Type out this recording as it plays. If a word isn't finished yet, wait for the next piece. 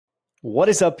What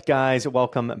is up, guys?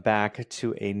 Welcome back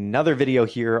to another video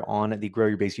here on the Grow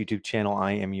Your Base YouTube channel.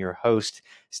 I am your host,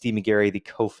 Steve McGarry, the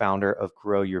co-founder of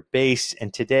Grow Your Base.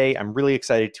 And today I'm really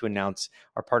excited to announce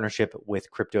our partnership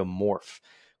with CryptoMorph.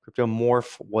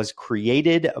 CryptoMorph was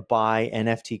created by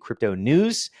NFT Crypto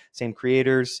News, same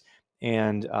creators,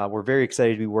 and we're very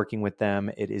excited to be working with them.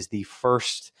 It is the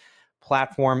first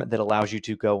platform that allows you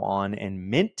to go on and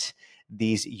mint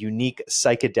these unique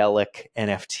psychedelic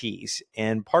NFTs.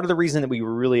 And part of the reason that we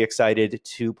were really excited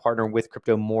to partner with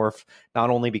CryptoMorph, not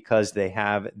only because they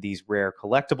have these rare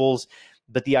collectibles,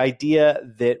 but the idea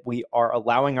that we are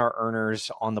allowing our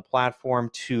earners on the platform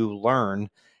to learn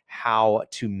how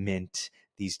to mint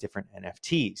these different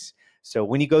NFTs. So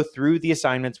when you go through the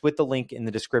assignments with the link in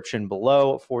the description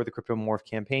below for the CryptoMorph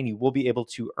campaign, you will be able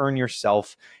to earn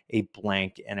yourself a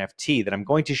blank NFT that I'm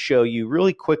going to show you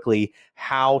really quickly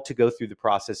how to go through the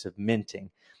process of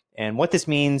minting. And what this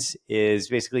means is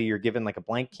basically you're given like a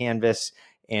blank canvas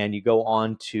and you go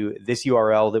on to this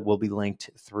URL that will be linked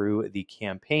through the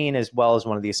campaign as well as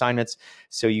one of the assignments.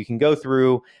 So you can go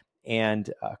through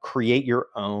and create your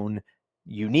own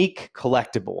unique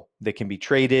collectible that can be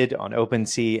traded on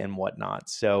OpenSea and whatnot.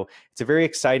 So it's a very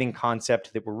exciting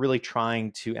concept that we're really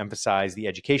trying to emphasize the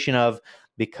education of,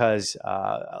 because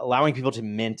allowing people to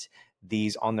mint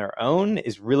these on their own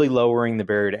is really lowering the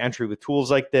barrier to entry with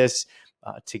tools like this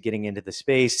to getting into the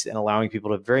space and allowing people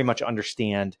to very much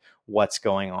understand what's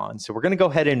going on. So we're going to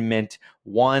go ahead and mint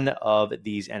one of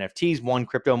these NFTs, one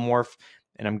CryptoMorph,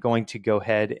 and I'm going to go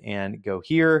ahead and go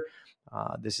here.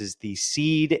 This is the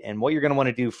seed, and what you're going to want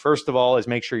to do first of all is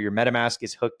make sure your MetaMask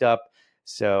is hooked up.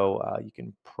 So you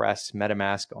can press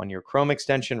MetaMask on your Chrome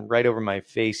extension right over my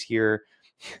face here,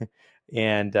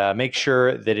 and make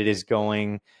sure that it is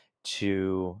going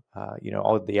to,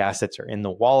 all of the assets are in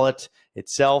the wallet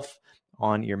itself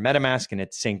on your MetaMask, and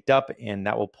it's synced up, and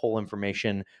that will pull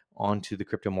information onto the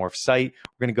CryptoMorph site.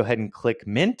 We're going to go ahead and click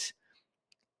Mint,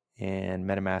 and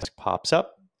MetaMask pops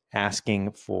up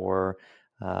asking for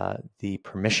the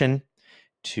permission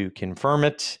to confirm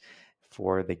it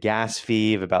for the gas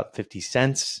fee of about 50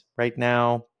 cents right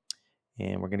now.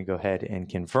 And we're going to go ahead and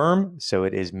confirm. So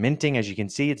it is minting. As you can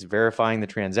see, it's verifying the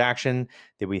transaction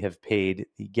that we have paid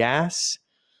the gas.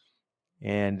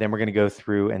 And then we're going to go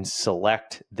through and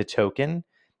select the token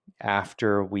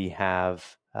after we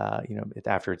have,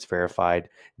 after it's verified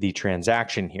the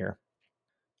transaction here.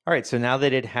 All right, so now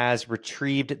that it has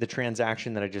retrieved the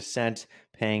transaction that I just sent,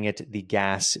 paying it the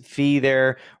gas fee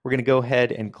there, we're going to go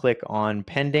ahead and click on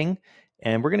pending,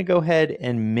 and we're going to go ahead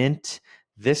and mint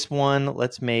this one.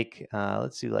 Let's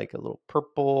do like a little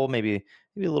purple, maybe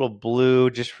a little blue,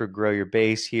 just for Grow Your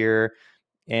Base here.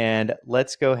 And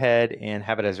let's go ahead and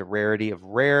have it as a rarity of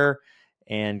rare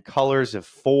and colors of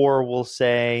 4, we'll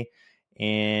say,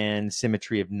 and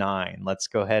symmetry of 9. Let's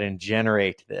go ahead and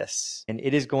generate this. And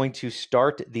it is going to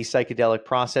start the psychedelic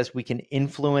process. We can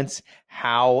influence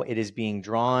how it is being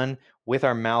drawn with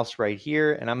our mouse right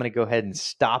here. And I'm going to go ahead and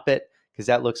stop it because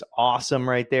that looks awesome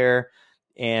right there.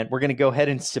 And we're going to go ahead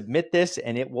and submit this,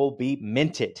 and it will be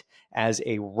minted as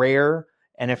a rare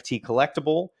NFT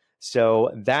collectible. So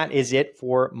that is it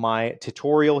for my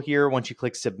tutorial here. Once you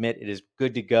click submit, it is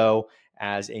good to go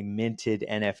as a minted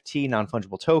NFT,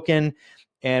 non-fungible token.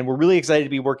 And we're really excited to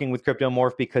be working with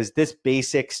CryptoMorph because this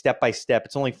basic step-by-step,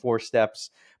 it's only 4 steps,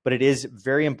 but it is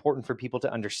very important for people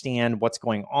to understand what's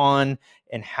going on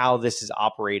and how this is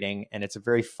operating. And it's a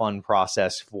very fun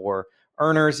process for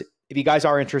earners. If you guys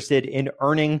are interested in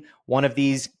earning one of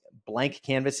these blank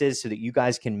canvases so that you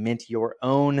guys can mint your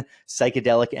own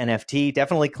psychedelic NFT,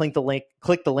 definitely click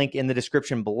the link in the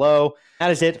description below.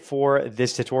 That is it for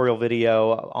this tutorial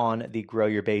video on the Grow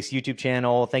Your Base YouTube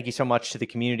channel. Thank you so much to the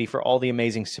community for all the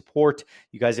amazing support.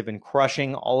 You guys have been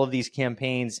crushing all of these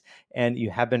campaigns, and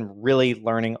you have been really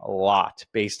learning a lot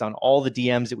based on all the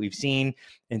DMs that we've seen.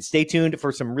 And stay tuned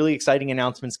for some really exciting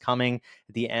announcements coming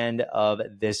at the end of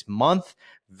this month.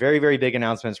 Very, very big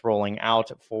announcements rolling out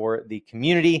for the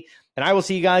community. And I will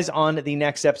see you guys on the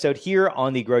next episode here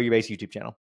on the Grow Your Base YouTube channel.